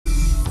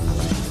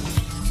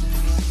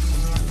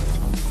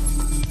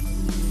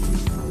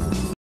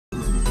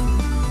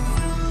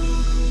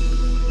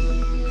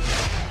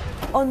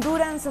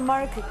Hondurans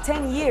mark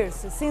 10 years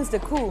since the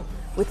coup,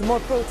 with more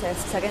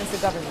protests against the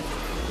government.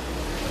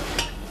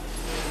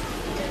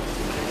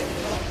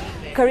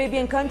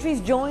 Caribbean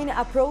countries join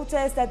a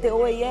protest at the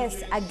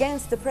OAS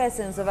against the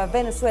presence of a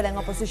Venezuelan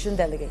opposition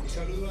delegate.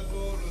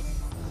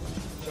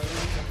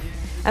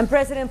 And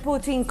President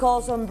Putin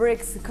calls on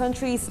BRICS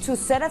countries to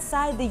set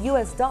aside the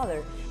US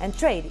dollar and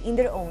trade in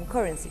their own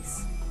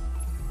currencies.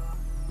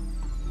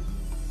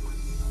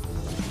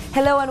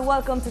 Hello and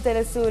welcome to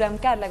Telesur. I'm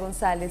Carla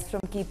Gonzalez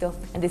from Quito,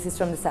 and this is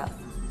From the South.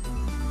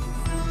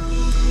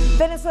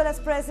 Venezuela's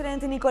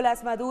President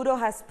Nicolás Maduro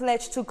has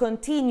pledged to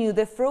continue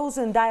the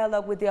frozen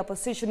dialogue with the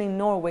opposition in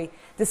Norway,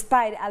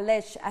 despite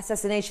alleged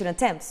assassination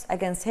attempts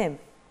against him.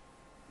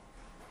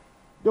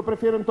 Yo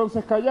prefiero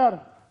entonces callar.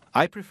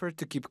 I prefer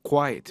to keep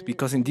quiet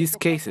because in these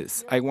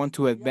cases I want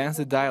to advance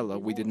the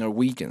dialogue with the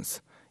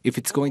Norwegians, if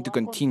it's going to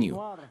continue,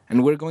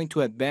 and we're going to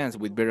advance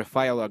with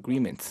verifiable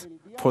agreements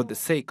for the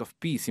sake of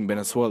peace in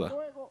Venezuela.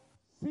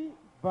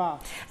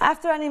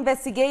 After an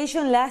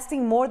investigation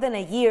lasting more than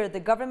a year, the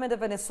government of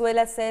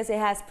Venezuela says it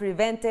has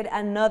prevented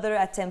another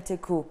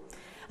attempted coup.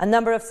 A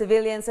number of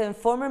civilians and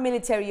former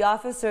military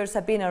officers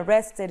have been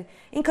arrested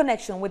in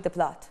connection with the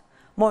plot.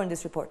 More in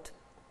this report.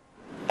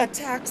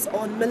 Attacks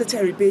on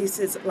military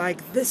bases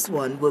like this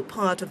one were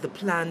part of the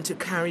plan to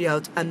carry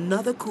out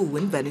another coup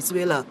in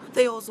Venezuela.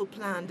 They also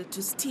planned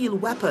to steal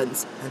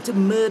weapons and to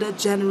murder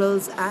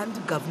generals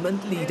and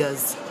government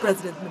leaders.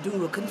 President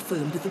Maduro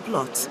confirmed the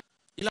plot.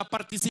 The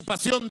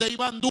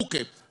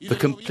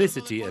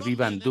complicity of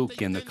Ivan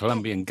Duque and the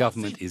Colombian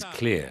government is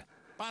clear.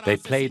 They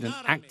played an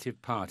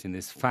active part in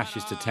this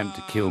fascist attempt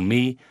to kill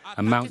me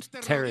and mount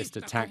terrorist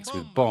attacks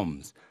with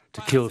bombs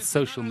to kill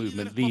social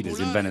movement leaders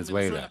in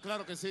Venezuela.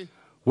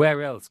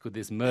 Where else could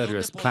this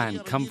murderous plan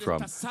come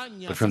from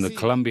but from the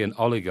Colombian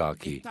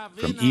oligarchy,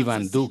 from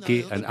Ivan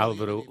Duque and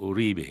Álvaro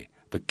Uribe,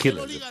 the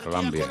killers of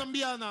Colombia?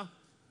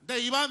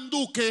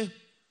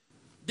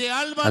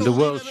 And the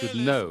world should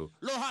know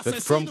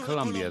that from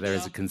Colombia there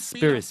is a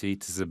conspiracy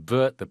to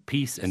subvert the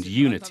peace and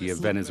unity of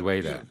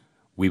Venezuela.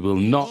 We will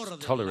not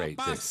tolerate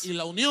this.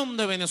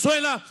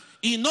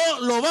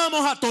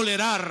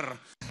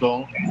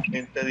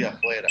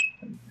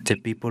 The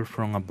people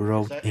from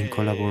abroad in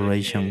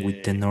collaboration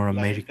with the North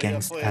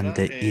Americans and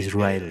the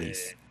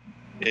Israelis.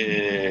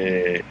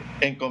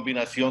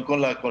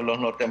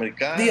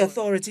 The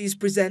authorities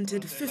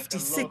presented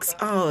 56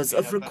 hours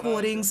of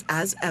recordings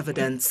as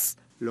evidence.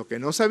 Lo que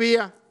no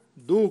sabía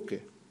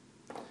Duque,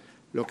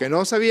 lo que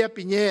no sabía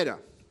Piñera.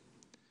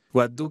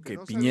 What Duque,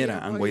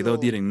 Piñera, and Guaidó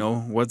didn't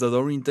know was that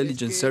our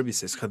intelligence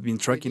services had been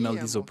tracking all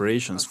these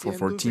operations for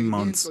 14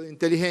 months.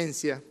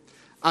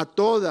 A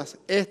todas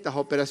estas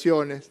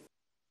operaciones.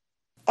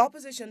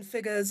 Opposition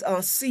figures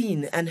are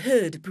seen and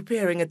heard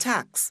preparing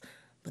attacks,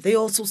 but they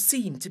also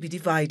seem to be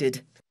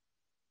divided.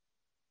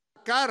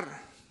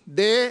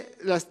 They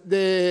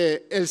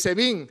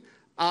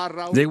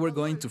were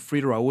going to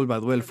free Raúl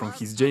Baduel from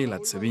his jail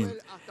at Sebin,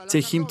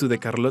 take him to the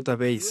Carlota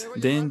base,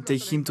 then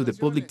take him to the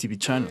public TV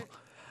channel,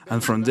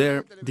 and from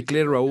there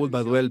declare Raúl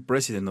Baduel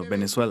president of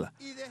Venezuela,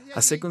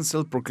 a second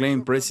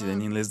self-proclaimed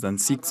president in less than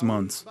 6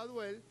 months.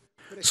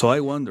 So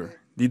I wonder,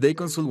 did they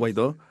consult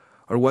Guaidó,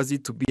 or was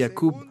it to be a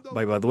coup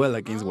by Baduel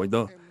against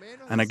Guaidó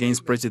and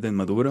against President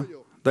Maduro?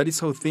 That is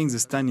how things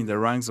stand in the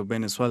ranks of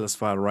Venezuela's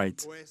far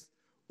right.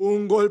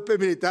 Un golpe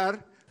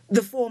militar.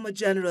 The former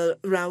general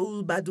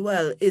Raúl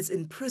Baduel is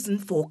in prison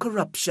for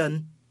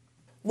corruption.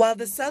 While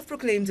the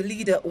self-proclaimed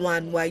leader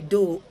Juan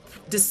Guaidó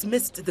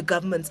dismissed the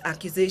government's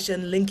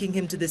accusation linking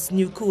him to this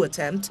new coup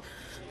attempt,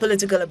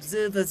 political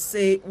observers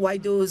say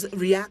Guaidó's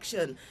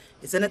reaction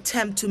is an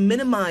attempt to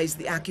minimize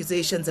the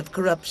accusations of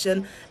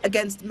corruption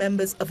against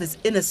members of his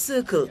inner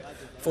circle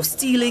for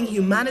stealing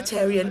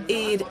humanitarian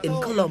aid in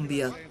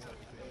Colombia.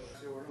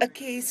 A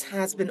case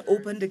has been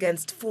opened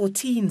against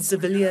 14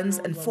 civilians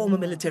and former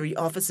military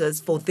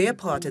officers for their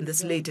part in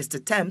this latest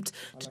attempt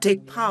to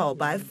take power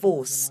by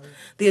force.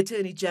 The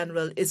Attorney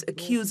General is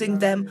accusing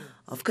them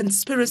of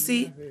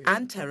conspiracy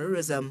and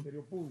terrorism.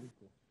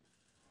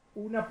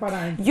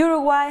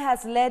 Uruguay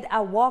has led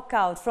a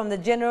walkout from the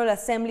General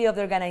Assembly of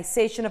the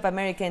Organization of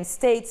American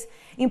States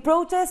in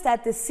protest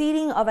at the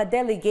seating of a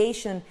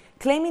delegation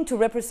claiming to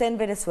represent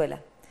Venezuela.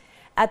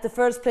 At the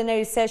first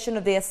plenary session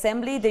of the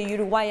Assembly, the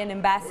Uruguayan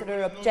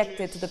ambassador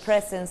objected to the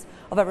presence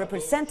of a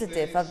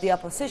representative of the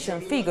opposition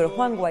figure,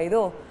 Juan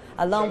Guaidó,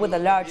 along with a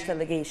large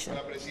delegation.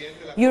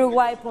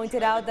 Uruguay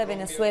pointed out that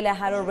Venezuela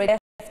had already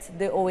left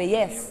the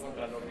OAS.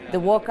 The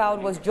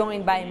walkout was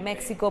joined by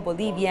Mexico,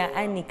 Bolivia,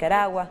 and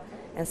Nicaragua,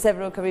 and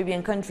several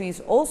Caribbean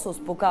countries also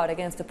spoke out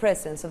against the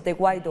presence of the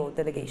Guaidó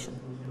delegation.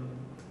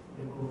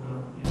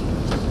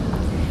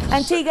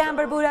 Antigua and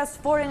Barbuda's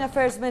Foreign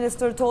Affairs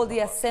Minister told the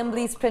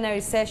Assembly's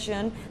plenary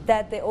session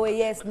that the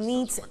OAS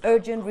needs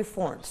urgent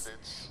reforms.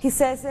 He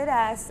says that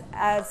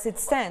as it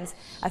stands,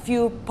 a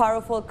few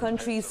powerful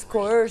countries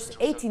coerce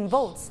 18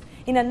 votes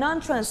in a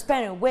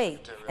non-transparent way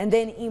and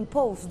then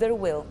impose their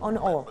will on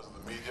all.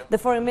 The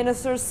foreign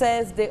minister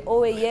says the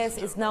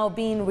OAS is now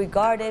being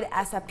regarded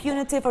as a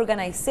punitive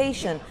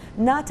organization,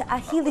 not a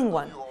healing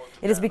one.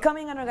 It is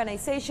becoming an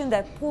organization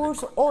that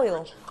pours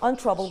oil on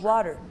troubled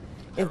water.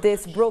 If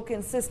this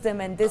broken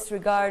system and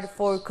disregard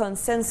for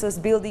consensus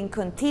building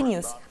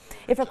continues,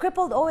 if a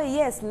crippled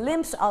OAS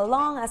limps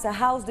along as a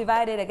house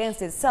divided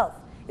against itself,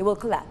 it will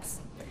collapse,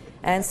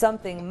 and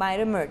something might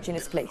emerge in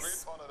its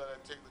place.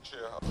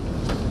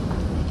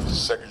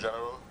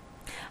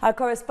 Our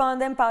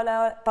correspondent,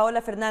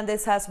 Paola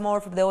Fernandez, has more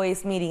from the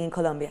OAS meeting in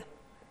Colombia.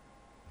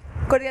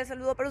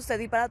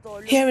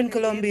 Here in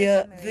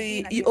Colombia,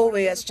 the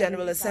OAS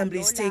General Assembly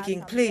is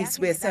taking place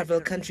where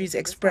several countries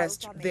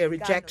expressed their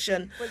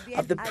rejection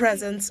of the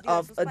presence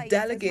of a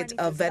delegate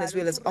of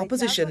Venezuela's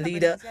opposition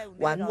leader,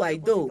 Juan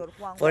Guaidó.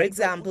 For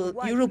example,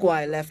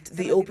 Uruguay left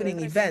the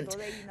opening event,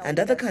 and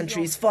other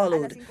countries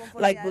followed,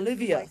 like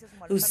Bolivia,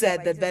 who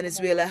said that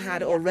Venezuela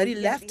had already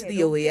left the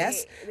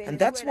OAS, and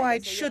that's why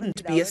it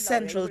shouldn't be a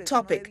central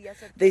topic.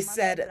 They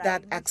said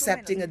that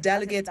accepting a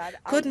delegate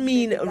could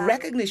mean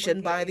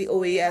recognition by the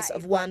OAS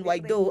of Juan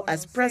Guaidó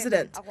as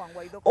president.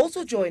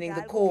 Also joining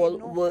the call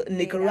were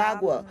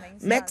Nicaragua,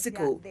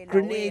 Mexico,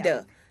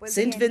 Grenada,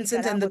 St.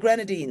 Vincent and the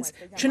Grenadines,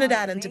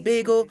 Trinidad and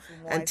Tobago,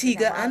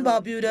 Antigua and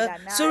Barbuda,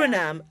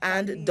 Suriname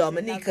and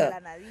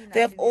Dominica.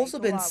 There have also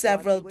been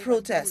several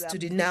protests to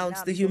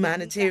denounce the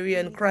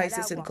humanitarian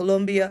crisis in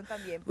Colombia,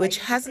 which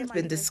hasn't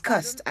been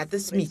discussed at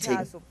this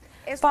meeting.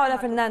 Paola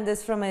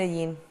Fernandez from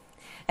Medellin.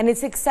 And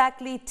it's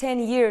exactly 10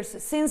 years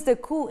since the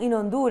coup in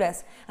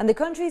Honduras, and the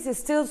country is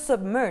still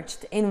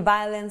submerged in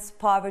violence,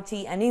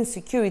 poverty and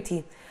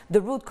insecurity, the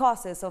root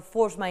causes of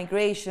forced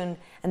migration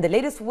and the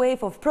latest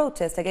wave of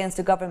protest against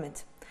the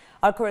government.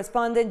 Our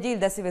correspondent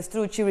Gilda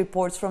Silvestrucci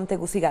reports from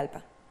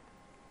Tegucigalpa.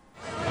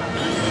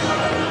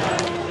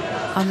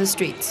 On the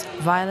streets,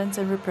 violence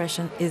and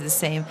repression is the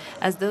same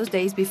as those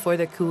days before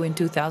the coup in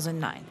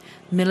 2009.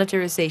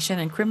 Militarization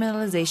and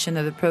criminalization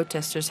of the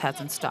protesters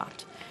hasn't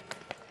stopped.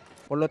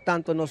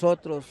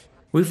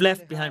 We've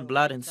left behind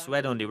blood and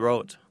sweat on the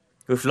road.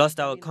 We've lost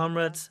our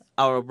comrades,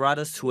 our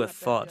brothers who have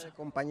fought.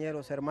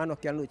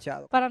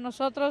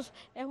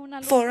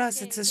 For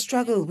us, it's a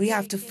struggle. We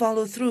have to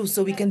follow through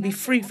so we can be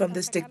free from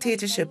this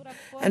dictatorship.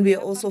 And we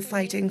are also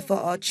fighting for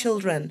our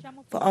children,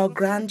 for our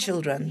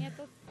grandchildren.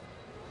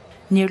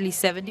 Nearly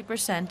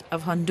 70%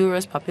 of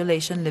Honduras'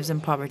 population lives in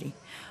poverty.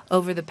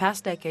 Over the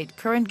past decade,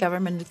 current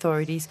government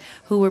authorities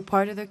who were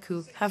part of the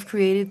coup have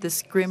created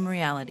this grim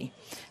reality.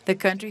 The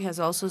country has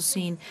also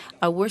seen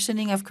a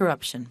worsening of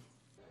corruption.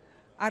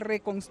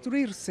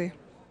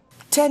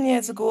 10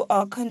 years ago,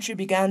 our country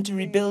began to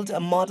rebuild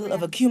a model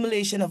of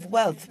accumulation of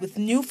wealth with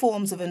new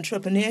forms of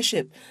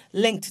entrepreneurship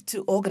linked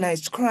to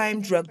organized crime,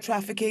 drug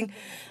trafficking,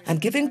 and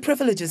giving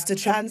privileges to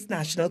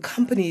transnational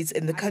companies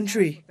in the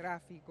country.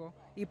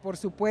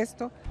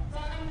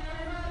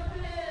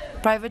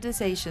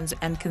 Privatizations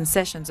and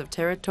concessions of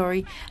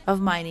territory of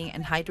mining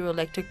and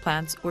hydroelectric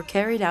plants were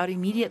carried out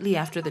immediately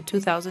after the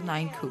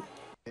 2009 coup.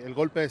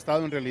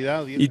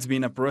 It's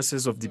been a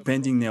process of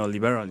depending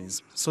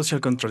neoliberalism, social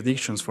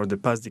contradictions for the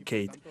past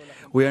decade.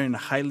 We are in a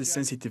highly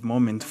sensitive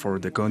moment for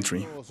the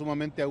country.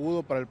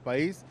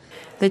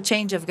 The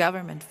change of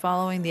government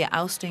following the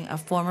ousting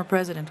of former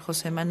President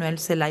José Manuel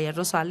Zelaya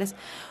Rosales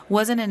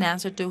wasn't an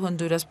answer to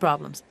Honduras'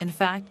 problems. In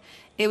fact,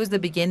 it was the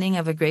beginning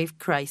of a grave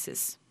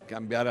crisis.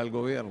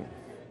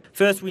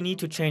 First, we need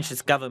to change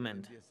this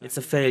government. It's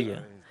a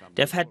failure.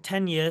 They've had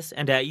 10 years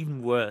and they're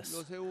even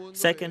worse.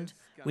 Second,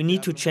 we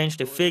need to change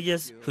the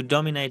figures who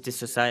dominate the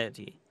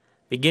society,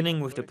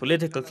 beginning with the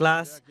political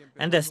class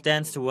and their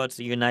stance towards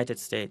the United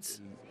States.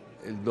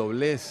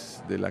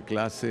 Murders,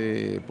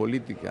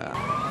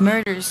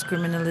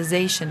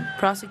 criminalization,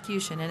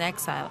 prosecution and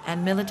exile,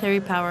 and military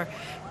power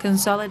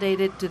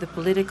consolidated to the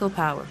political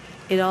power.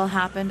 It all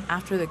happened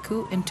after the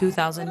coup in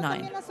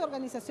 2009.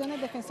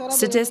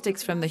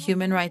 Statistics from the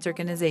human rights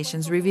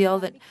organizations reveal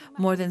that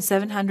more than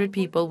 700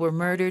 people were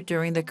murdered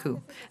during the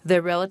coup.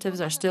 Their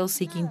relatives are still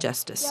seeking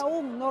justice.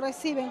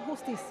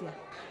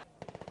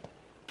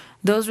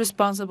 Those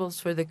responsible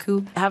for the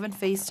coup haven't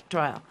faced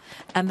trial,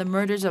 and the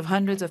murders of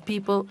hundreds of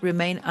people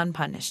remain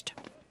unpunished.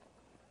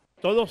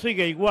 It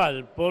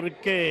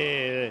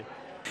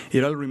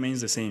all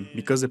remains the same,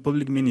 because the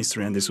public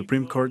ministry and the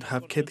Supreme Court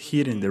have kept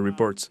hidden the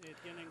reports.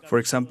 For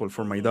example,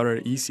 for my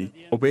daughter Izzy,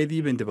 obeyed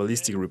even the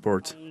ballistic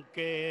report.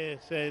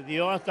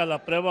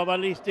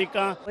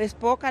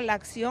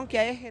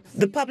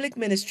 The public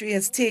ministry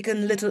has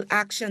taken little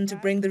action to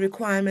bring the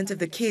requirement of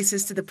the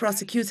cases to the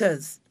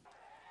prosecutors.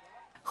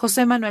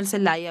 José Manuel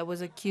Zelaya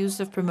was accused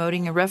of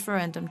promoting a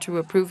referendum to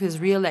approve his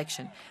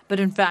re-election, but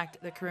in fact,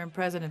 the current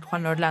president,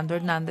 Juan Orlando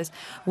Hernández,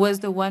 was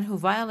the one who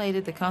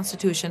violated the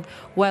Constitution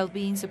while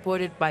being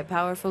supported by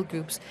powerful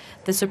groups,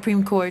 the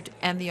Supreme Court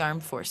and the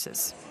armed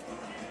forces.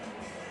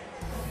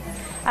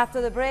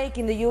 After the break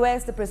in the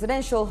U.S., the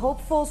presidential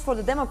hopefuls for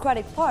the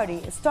Democratic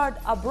Party start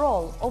a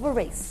brawl over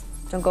race.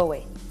 Don't go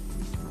away.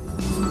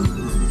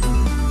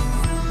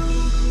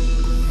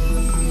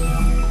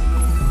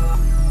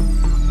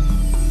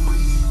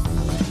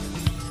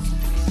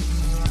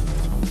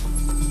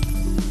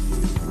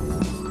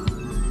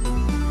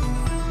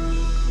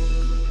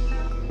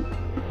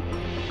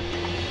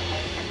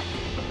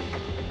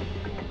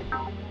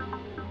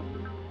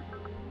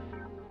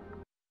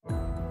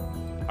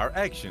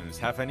 actions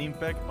have an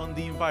impact on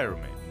the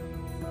environment.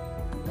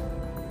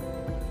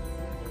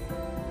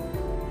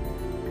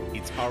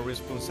 It's our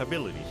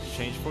responsibility to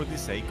change for the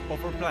sake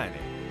of our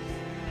planet.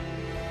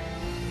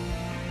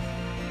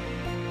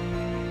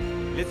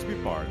 Let's be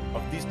part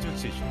of this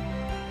transition.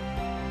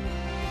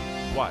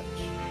 Watch,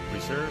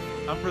 preserve,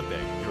 and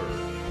protect your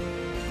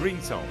Green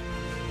Zone.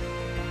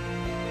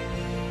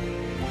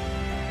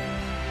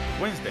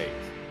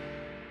 Wednesdays,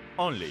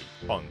 only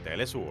on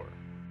Telesur.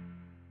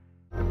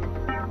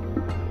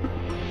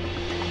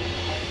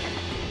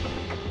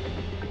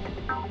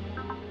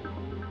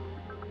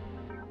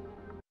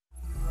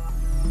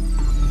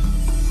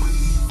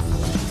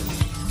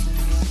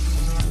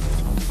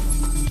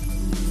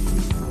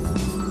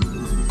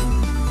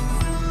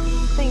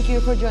 Thank you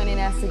for joining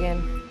us again.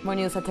 More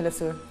news at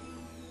Telesur.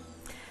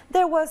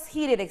 There was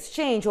heated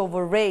exchange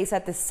over race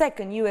at the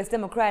second U.S.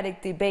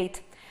 Democratic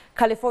debate.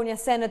 California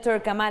Senator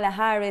Kamala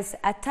Harris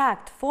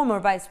attacked former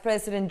Vice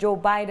President Joe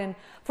Biden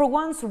for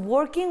once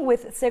working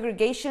with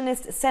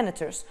segregationist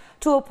senators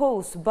to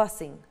oppose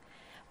busing.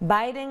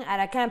 Biden, at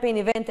a campaign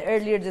event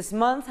earlier this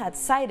month, had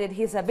cited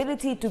his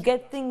ability to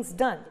get things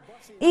done,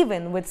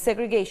 even with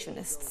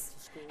segregationists.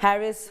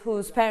 Harris,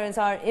 whose parents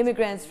are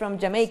immigrants from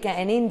Jamaica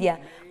and India,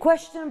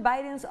 questioned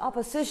Biden's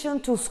opposition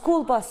to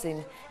school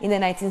busing in the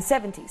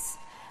 1970s.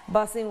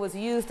 Busing was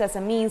used as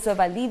a means of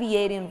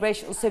alleviating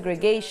racial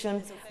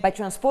segregation by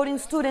transporting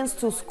students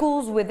to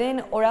schools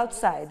within or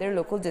outside their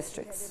local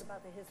districts.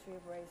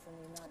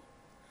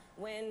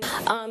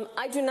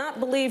 I do not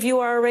believe you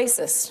are a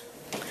racist,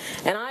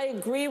 and I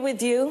agree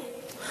with you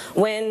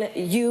when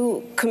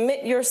you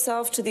commit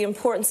yourself to the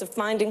importance of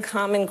finding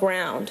common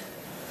ground.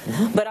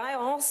 But I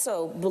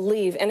also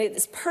believe, and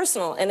it's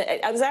personal, and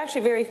I was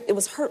actually it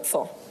was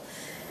hurtful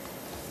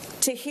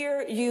to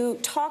hear you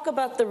talk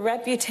about the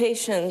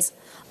reputations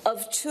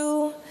of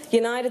two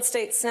United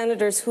States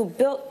senators who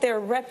built their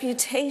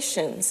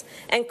reputations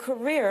and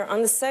career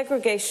on the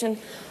segregation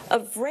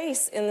of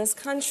race in this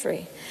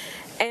country.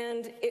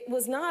 And it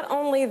was not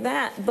only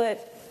that,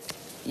 but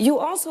you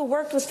also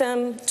worked with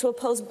them to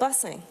oppose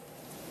busing.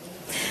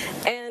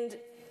 And,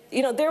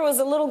 you know, there was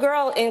a little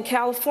girl in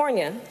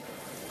California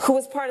who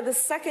was part of the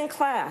second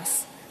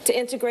class to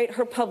integrate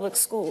her public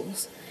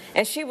schools.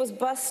 And she was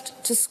bused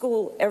to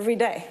school every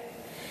day.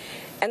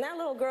 And that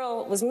little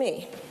girl was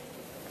me.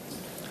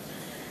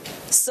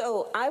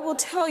 So I will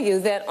tell you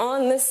that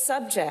on this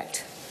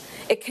subject,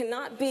 it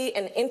cannot be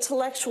an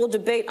intellectual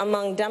debate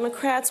among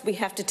Democrats. We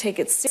have to take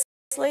it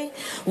seriously.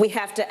 We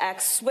have to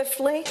act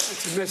swiftly.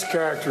 It's a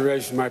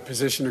mischaracterization of my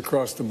position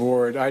across the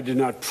board. I did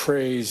not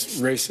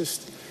praise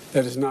racist.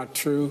 That is not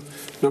true,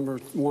 number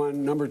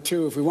one. Number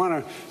two, if we want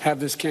to have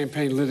this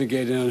campaign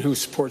litigated on who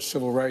supports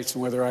civil rights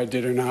and whether I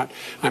did or not,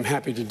 I'm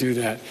happy to do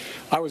that.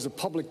 I was a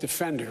public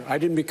defender. I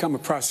didn't become a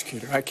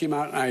prosecutor. I came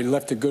out and I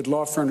left a good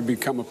law firm to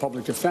become a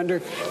public defender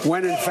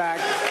when in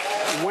fact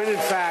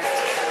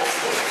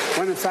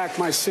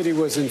my city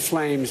was in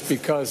flames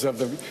because of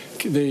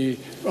the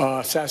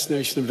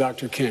assassination of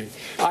Dr. King.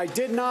 I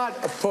did not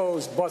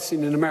oppose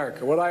busing in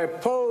America. What I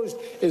opposed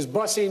is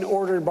busing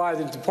ordered by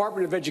the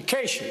Department of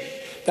Education.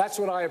 That's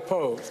what I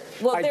opposed.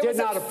 Well, there was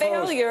a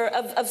failure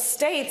of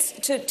states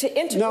to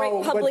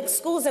integrate public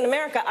schools in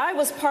America. I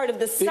was part of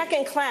the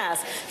second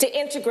class to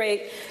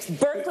integrate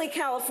Berkeley,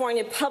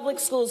 California public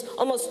schools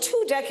almost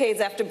 2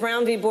 decades after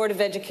Brown v. Board of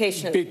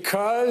Education.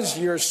 Because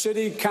your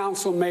city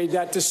council made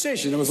that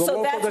decision. It was a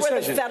local decision. So that's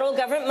where the federal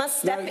government must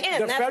step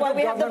in. That's why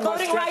we have the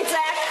Voting Rights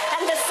Act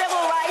and the Civil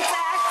Rights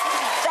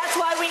Act. That's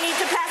why we need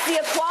to pass the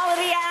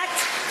Equality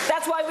Act.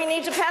 That's why we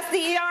need to pass the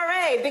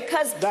ERA,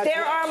 because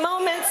there are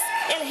moments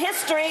in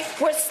history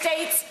where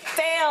states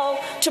fail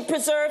to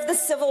preserve the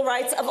civil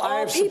rights of all people. I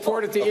have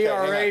supported the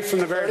ERA from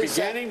the very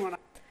beginning.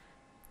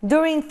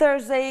 During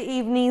Thursday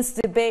evening's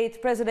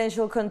debate,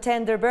 presidential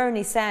contender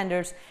Bernie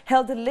Sanders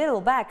held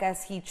little back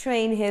as he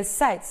trained his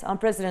sights on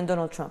President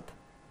Donald Trump.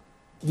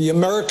 The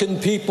American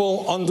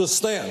people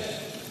understand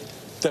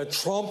that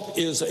Trump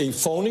is a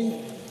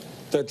phony,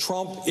 that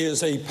Trump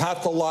is a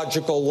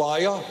pathological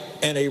liar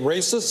and a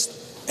racist,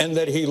 and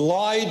that he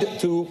lied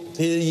to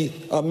the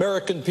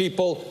American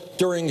people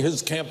during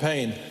his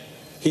campaign.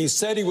 He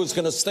said he was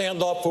going to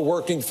stand up for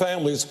working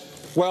families.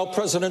 Well,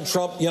 President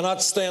Trump, you're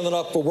not standing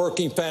up for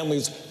working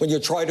families when you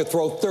try to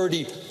throw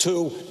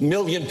 32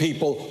 million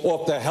people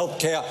off the health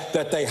care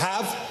that they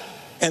have,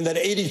 and that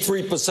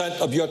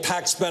 83% of your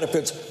tax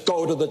benefits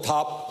go to the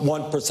top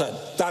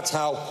 1%. That's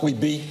how we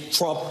beat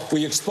Trump.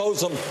 We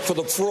expose him for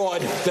the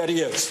fraud that he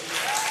is.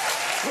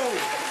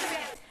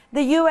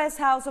 The U.S.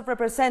 House of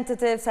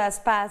Representatives has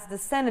passed the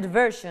Senate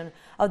version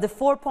of the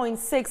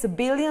 $4.6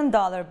 billion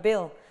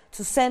bill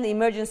to send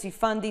emergency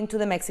funding to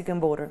the Mexican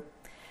border.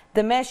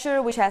 The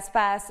measure, which has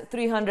passed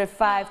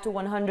 305 to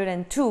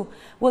 102,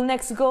 will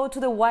next go to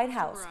the White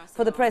House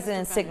for the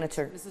president's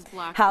signature.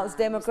 House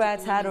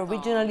Democrats had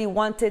originally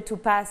wanted to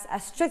pass a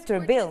stricter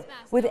bill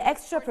with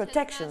extra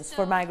protections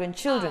for migrant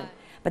children,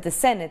 but the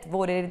Senate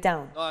voted it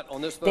down.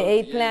 The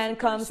aid plan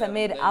comes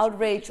amid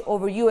outrage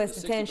over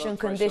U.S. detention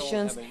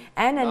conditions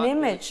and an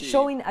image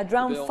showing a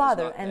drowned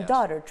father and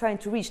daughter trying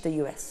to reach the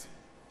U.S.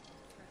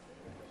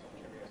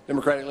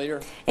 Democratic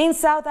leader. In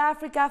South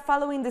Africa,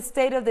 following the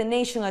State of the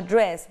Nation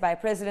address by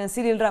President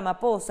Cyril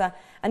Ramaphosa,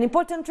 an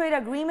important trade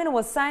agreement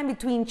was signed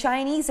between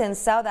Chinese and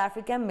South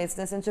African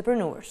business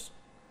entrepreneurs.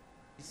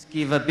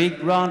 Give a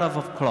big round of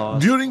applause.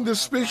 During the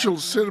special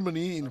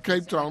ceremony in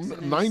Cape Town,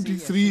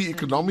 93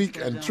 economic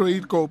and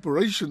trade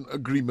cooperation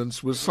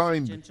agreements were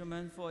signed.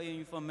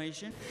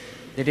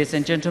 Ladies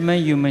and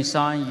gentlemen, you may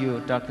sign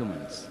your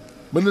documents.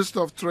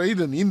 Minister of Trade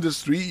and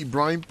Industry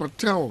Ibrahim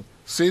Patel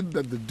said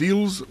that the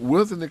deals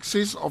worth in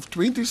excess of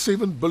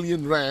 27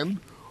 billion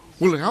rand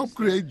will help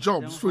create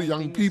jobs for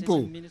young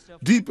people,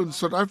 deepen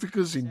South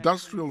Africa's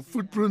industrial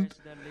footprint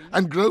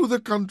and grow the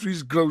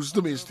country's gross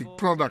domestic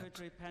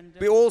product.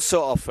 We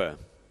also offer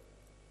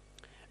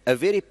a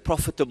very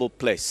profitable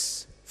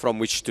place from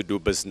which to do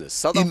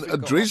business. In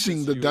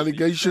addressing the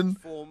delegation,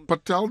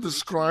 Patel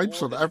described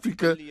South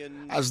Africa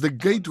as the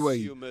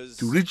gateway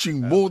to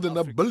reaching more than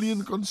 1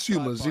 billion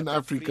consumers in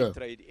Africa.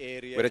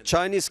 Where a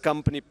Chinese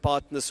company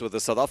partners with a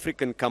South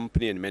African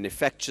company and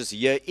manufactures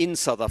here in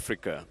South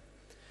Africa,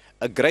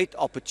 a great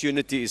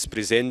opportunity is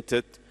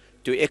presented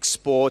to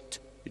export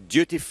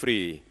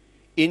duty-free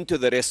into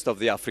the rest of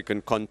the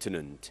African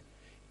continent,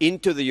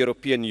 into the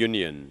European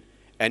Union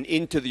and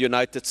into the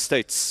United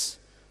States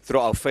through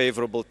our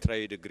favorable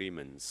trade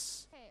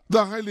agreements.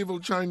 The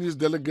high-level Chinese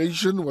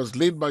delegation was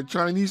led by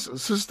Chinese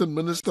Assistant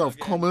Minister of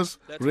Commerce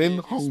Ren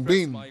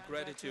Hongbin.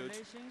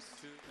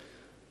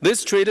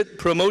 This trade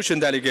promotion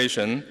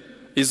delegation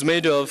is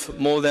made of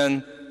more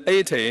than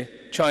 80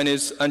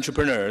 Chinese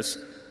entrepreneurs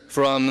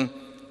from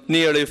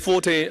nearly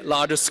 40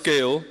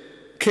 large-scale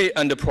key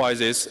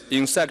enterprises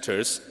in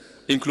sectors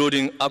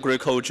including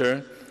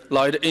agriculture,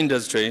 light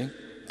industry,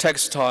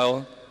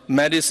 textile,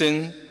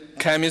 medicine,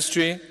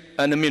 chemistry,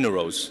 and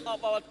minerals.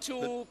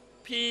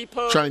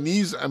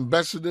 Chinese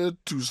Ambassador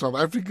to South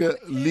Africa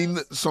Lin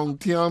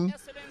Songtian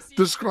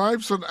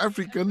describes South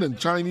African and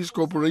Chinese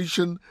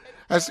cooperation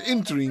as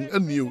entering a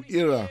new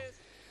era.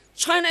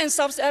 China and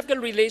South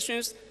African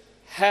relations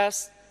have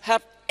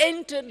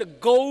entered the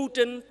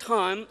golden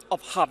time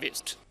of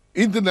harvest.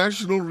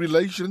 International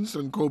Relations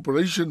and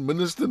Cooperation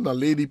Minister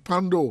Naledi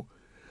Pandor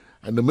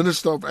and the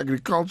Minister of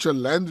Agriculture,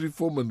 Land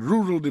Reform and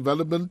Rural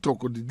Development,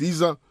 Toko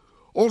Didiza,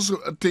 also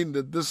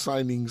attended the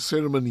signing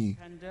ceremony.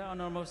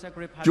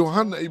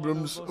 Johan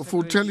Abrams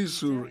for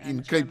Telesur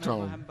in Cape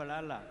Town.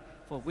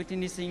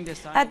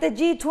 At the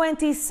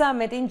G20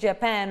 summit in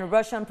Japan,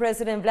 Russian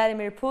President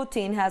Vladimir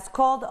Putin has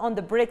called on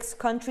the BRICS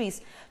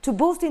countries to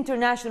boost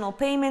international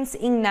payments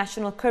in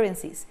national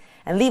currencies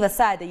and leave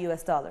aside the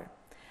US dollar.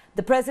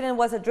 The president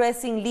was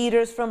addressing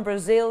leaders from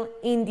Brazil,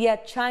 India,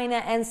 China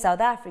and South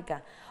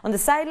Africa on the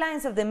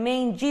sidelines of the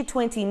main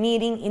G20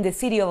 meeting in the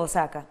city of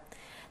Osaka.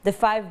 The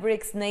 5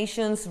 BRICS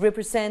nations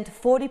represent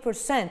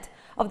 40%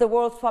 of the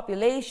world's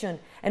population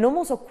and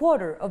almost a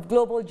quarter of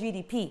global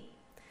GDP.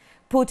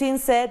 Putin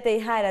said they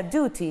had a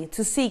duty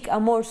to seek a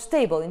more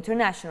stable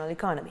international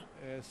economy.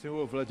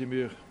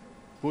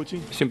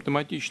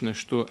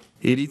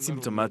 It is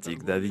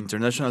symptomatic that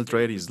international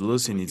trade is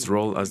losing its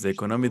role as the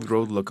economic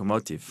growth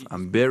locomotive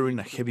and bearing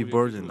a heavy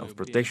burden of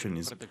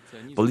protectionism,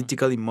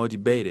 politically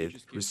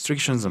motivated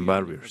restrictions and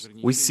barriers.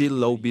 We see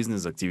low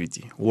business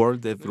activity,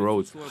 world debt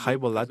growth, high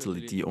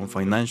volatility on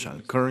financial,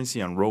 currency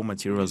and raw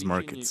materials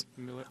markets.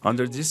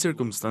 Under these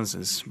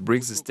circumstances,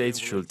 BRICS states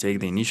should take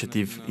the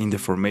initiative in the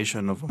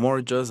formation of a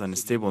more just and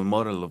stable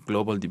model of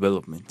global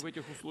development,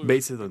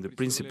 based on the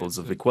principles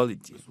of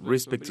equality,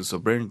 respect to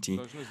sovereignty,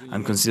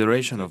 and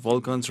consideration of all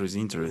countries'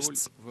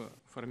 interests.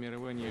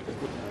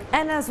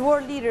 And as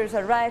world leaders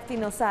arrived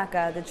in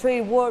Osaka, the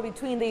trade war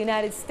between the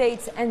United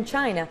States and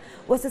China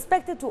was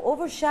expected to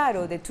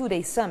overshadow the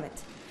 2-day summit.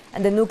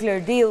 And the nuclear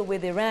deal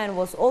with Iran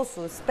was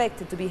also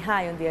expected to be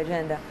high on the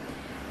agenda.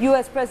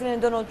 U.S.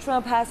 President Donald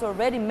Trump has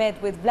already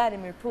met with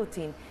Vladimir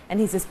Putin, and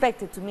he's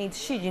expected to meet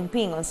Xi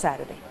Jinping on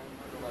Saturday.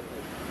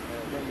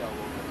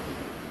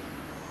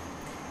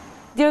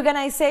 The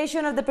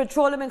Organization of the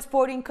Petroleum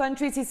Exporting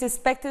Countries is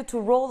expected to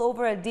roll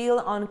over a deal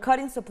on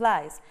cutting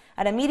supplies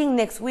at a meeting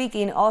next week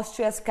in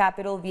Austria's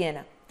capital,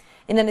 Vienna.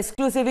 In an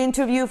exclusive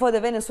interview for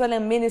the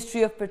Venezuelan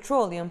Ministry of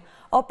Petroleum,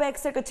 OPEC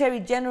Secretary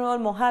General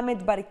Mohamed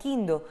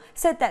Barquindo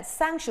said that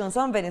sanctions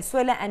on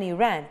Venezuela and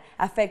Iran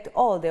affect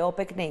all the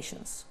OPEC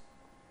nations.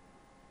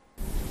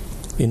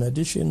 In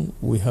addition,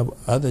 we have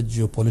other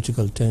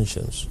geopolitical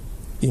tensions,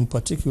 in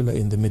particular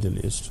in the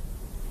Middle East,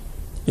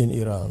 in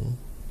Iran,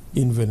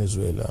 in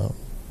Venezuela,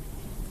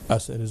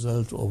 as a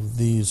result of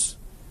these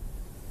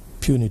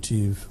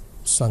punitive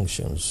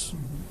sanctions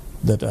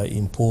that are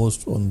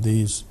imposed on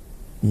these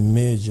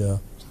major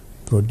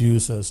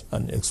producers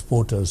and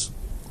exporters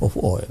of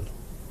oil.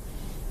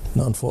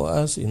 Now, for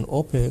us in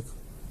OPEC,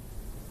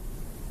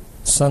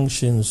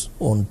 sanctions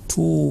on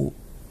 2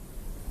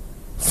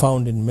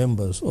 founding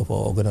members of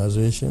our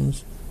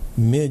organizations,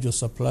 major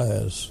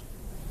suppliers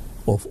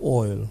of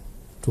oil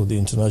to the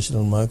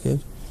international market,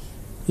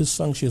 is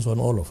sanctions on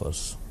all of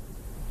us.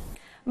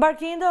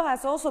 Barquindo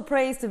has also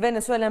praised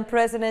Venezuelan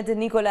President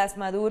Nicolás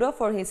Maduro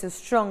for his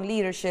strong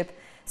leadership,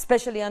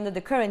 especially under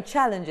the current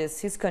challenges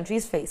his country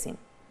is facing.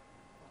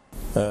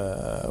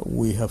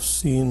 We have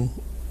seen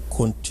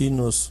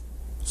continuous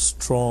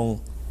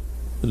strong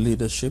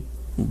leadership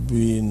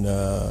being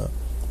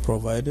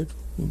provided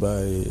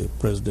by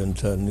President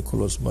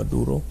Nicolás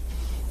Maduro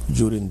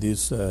during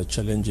these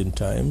challenging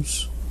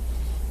times.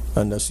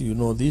 And as you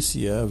know, this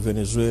year,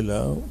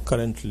 Venezuela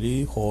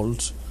currently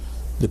holds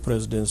the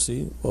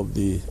presidency of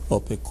the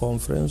OPEC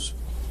conference,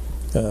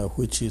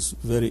 which is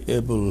very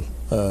able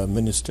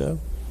Minister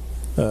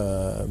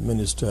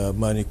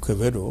Manny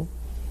Quevedo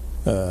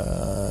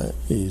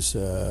is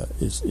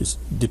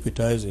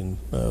deputizing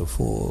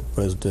for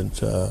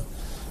President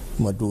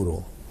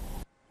Maduro.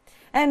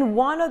 And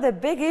one of the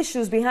big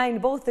issues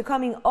behind both the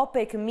coming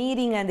OPEC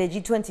meeting and the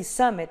G20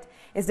 summit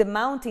is the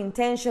mounting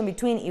tension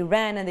between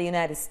Iran and the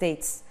United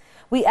States.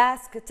 We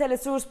asked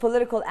Telesur's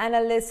political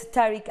analyst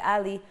Tariq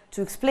Ali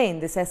to explain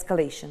this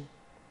escalation.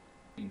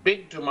 The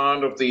big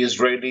demand of the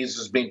Israelis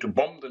has been to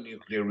bomb the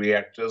nuclear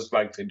reactors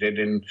like they did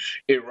in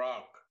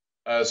Iraq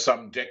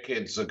some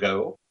decades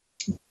ago.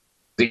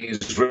 The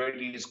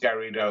Israelis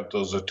carried out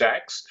those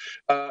attacks,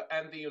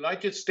 and the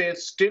United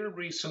States still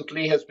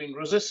recently has been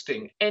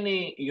resisting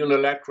any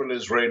unilateral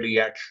Israeli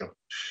action.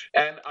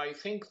 And I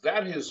think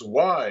that is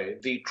why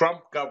the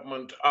Trump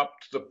government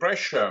upped the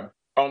pressure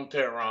on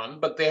Tehran,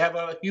 but they have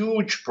a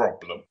huge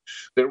problem.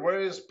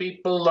 Whereas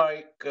people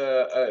like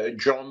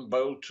John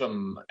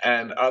Bolton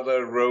and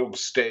other rogue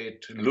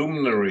state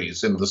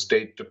luminaries in the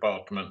State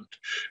Department,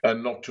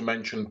 and not to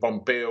mention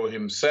Pompeo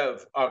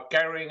himself, are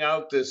carrying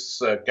out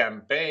this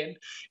campaign,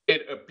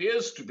 it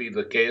appears to be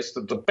the case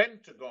that the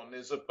Pentagon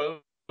is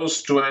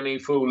opposed to any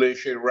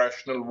foolish,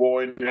 irrational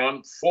war in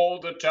Iran for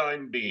the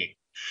time being.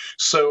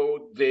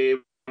 So they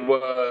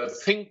were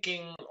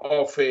thinking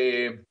of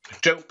a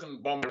token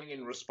bombing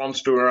in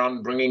response to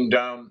Iran bringing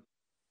down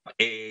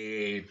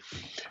a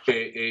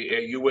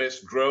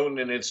U.S. drone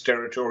in its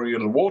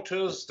territorial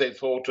waters. They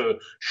thought a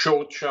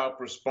short,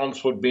 sharp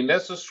response would be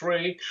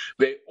necessary.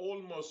 They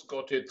almost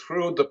got it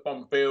through the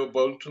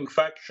Pompeo-Bolton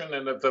faction,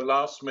 and at the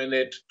last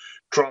minute,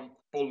 Trump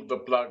pulled the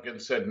plug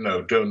and said,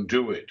 no, don't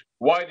do it.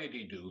 Why did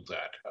he do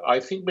that?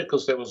 I think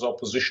because there was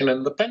opposition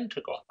in the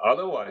Pentagon.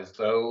 Otherwise,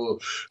 the whole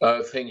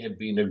thing had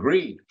been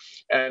agreed.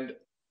 And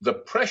the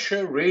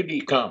pressure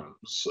really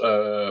comes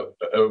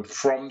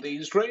from the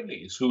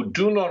Israelis, who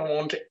do not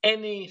want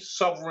any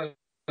sovereign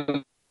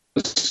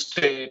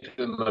state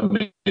in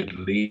the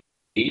Middle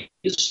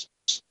East.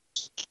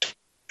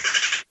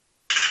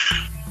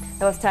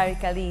 That was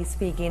Tariq Ali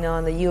speaking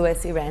on the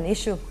U.S.-Iran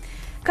issue.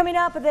 Coming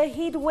up, the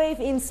heat wave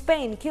in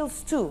Spain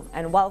kills 2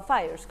 and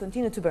wildfires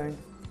continue to burn.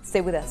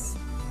 Stay with us.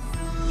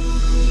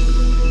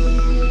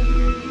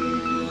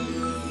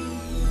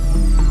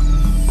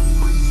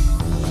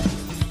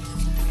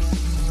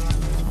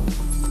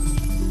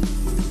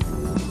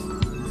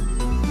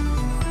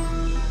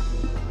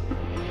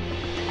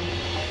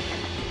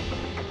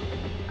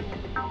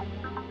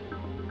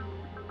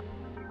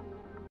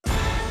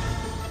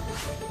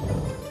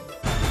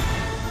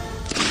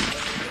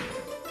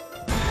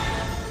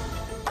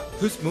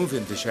 Who's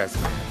moving the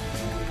chessmen?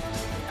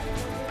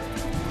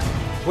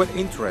 What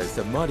interests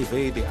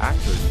motivate the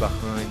actors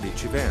behind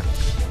each event?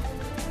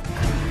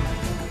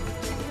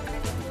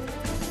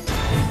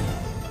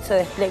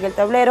 Se despliega el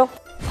tablero.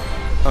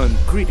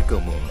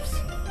 Uncritical Moves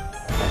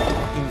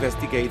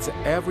investigates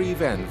every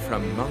event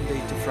from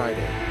Monday to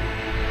Friday.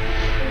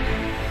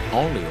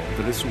 Only on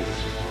Telesur.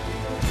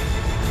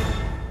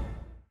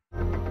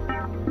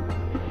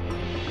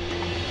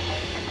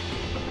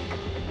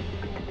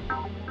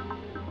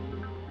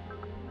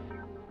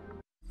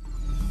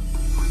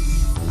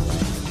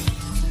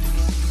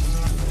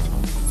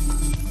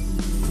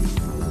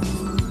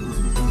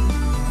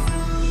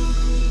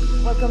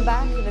 Welcome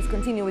back. Let's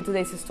continue with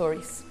today's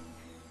stories.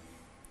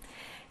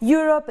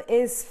 Europe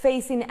is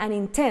facing an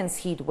intense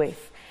heat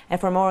wave. And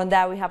for more on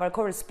that, we have our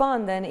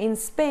correspondent in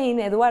Spain,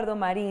 Eduardo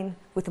Marín,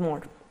 with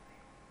more.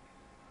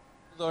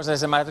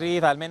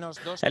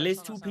 At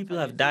least 2 people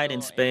have died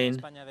in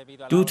Spain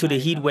due to the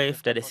heat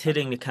wave that is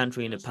hitting the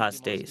country in the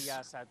past days.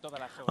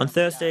 On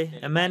Thursday,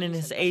 a man in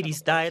his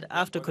 80s died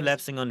after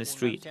collapsing on the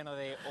street.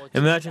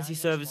 Emergency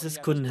services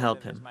couldn't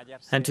help him.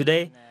 And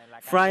today,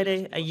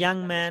 Friday, a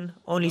young man,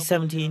 only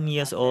 17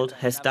 years old,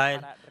 has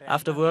died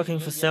after working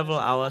for several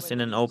hours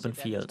in an open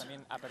field.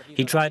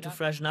 He tried to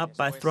freshen up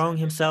by throwing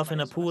himself in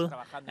a pool,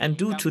 and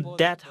due to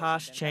that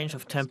harsh change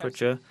of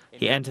temperature,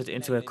 he entered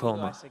into a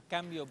coma.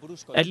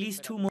 At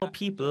least 2 more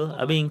people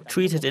are being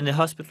treated in the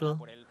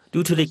hospital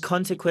due to the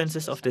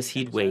consequences of this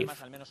heat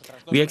wave.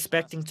 We are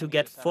expecting to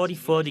get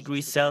 44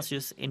 degrees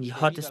Celsius in the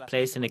hottest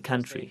place in the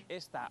country.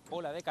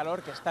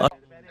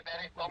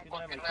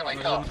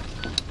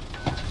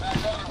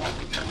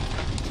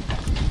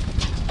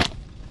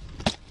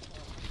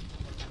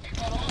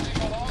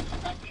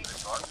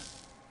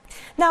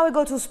 Now we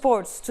go to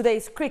sports.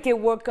 Today's Cricket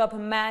World Cup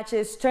match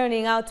is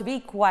turning out to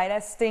be quite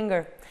a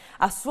stinger.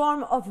 A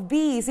swarm of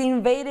bees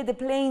invaded the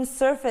playing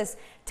surface,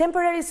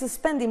 temporarily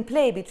suspending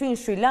play between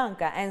Sri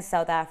Lanka and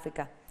South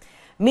Africa.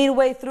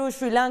 Midway through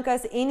Sri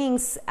Lanka's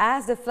innings,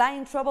 as the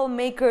flying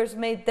troublemakers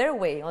made their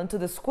way onto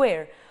the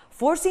square,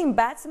 forcing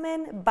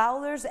batsmen,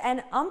 bowlers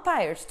and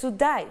umpires to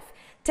dive,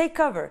 take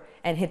cover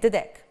and hit the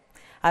deck.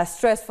 A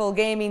stressful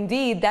game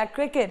indeed, that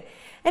cricket.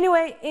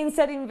 Anyway,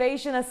 insect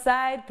invasion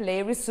aside,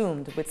 play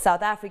resumed, with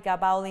South Africa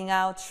bowling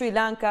out Sri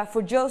Lanka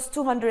for just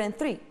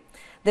 203.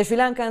 The Sri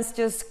Lankans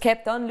just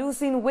kept on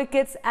losing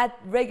wickets at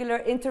regular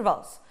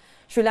intervals.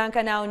 Sri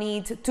Lanka now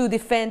needs to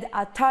defend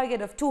a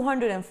target of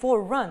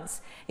 204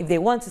 runs if they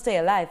want to stay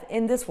alive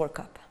in this World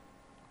Cup.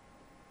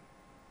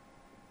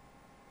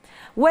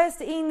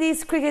 West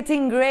Indies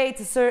cricketing great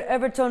Sir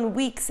Everton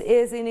Weekes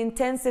is in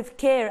intensive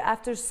care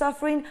after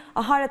suffering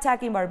a heart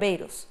attack in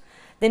Barbados.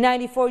 The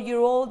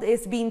 94-year-old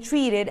is being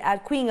treated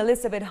at Queen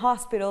Elizabeth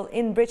Hospital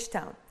in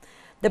Bridgetown.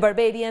 The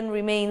Barbadian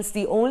remains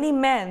the only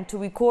man to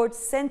record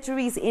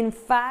centuries in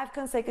 5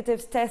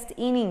 consecutive Test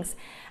innings,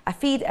 a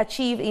feat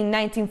achieved in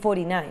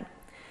 1949.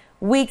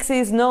 Weekes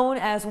is known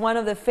as one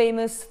of the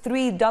famous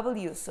 3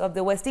 Ws of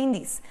the West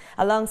Indies,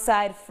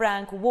 alongside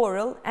Frank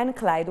Worrell and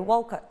Clyde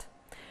Walcott.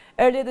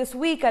 Earlier this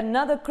week,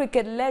 another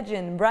cricket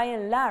legend,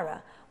 Brian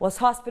Lara, was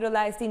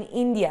hospitalized in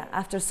India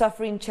after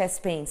suffering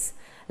chest pains.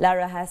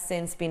 Lara has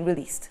since been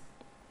released.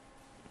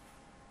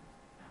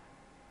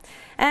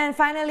 And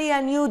finally,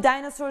 a new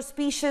dinosaur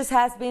species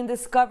has been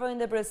discovered in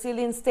the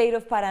Brazilian state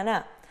of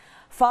Paraná.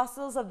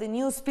 Fossils of the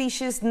new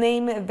species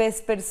named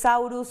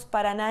Vespersaurus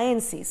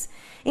paranaensis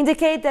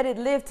indicate that it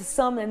lived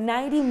some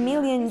 90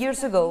 million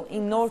years ago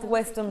in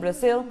northwestern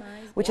Brazil,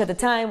 which at the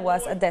time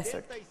was a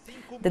desert.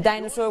 The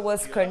dinosaur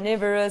was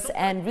carnivorous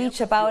and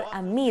reached about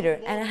 1.5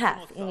 meters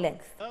in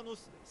length.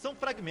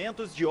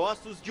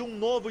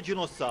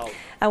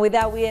 And with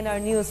that, we end our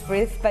news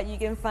brief, but you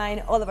can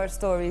find all of our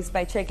stories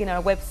by checking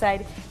our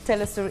website,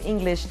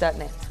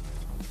 telesurenglish.net.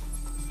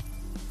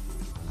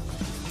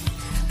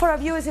 For our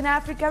viewers in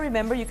Africa,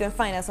 remember you can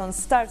find us on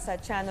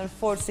Starsat channel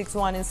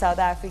 461 in South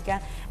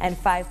Africa and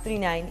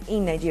 539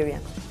 in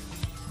Nigeria.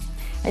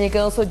 And you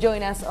can also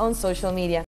join us on social media.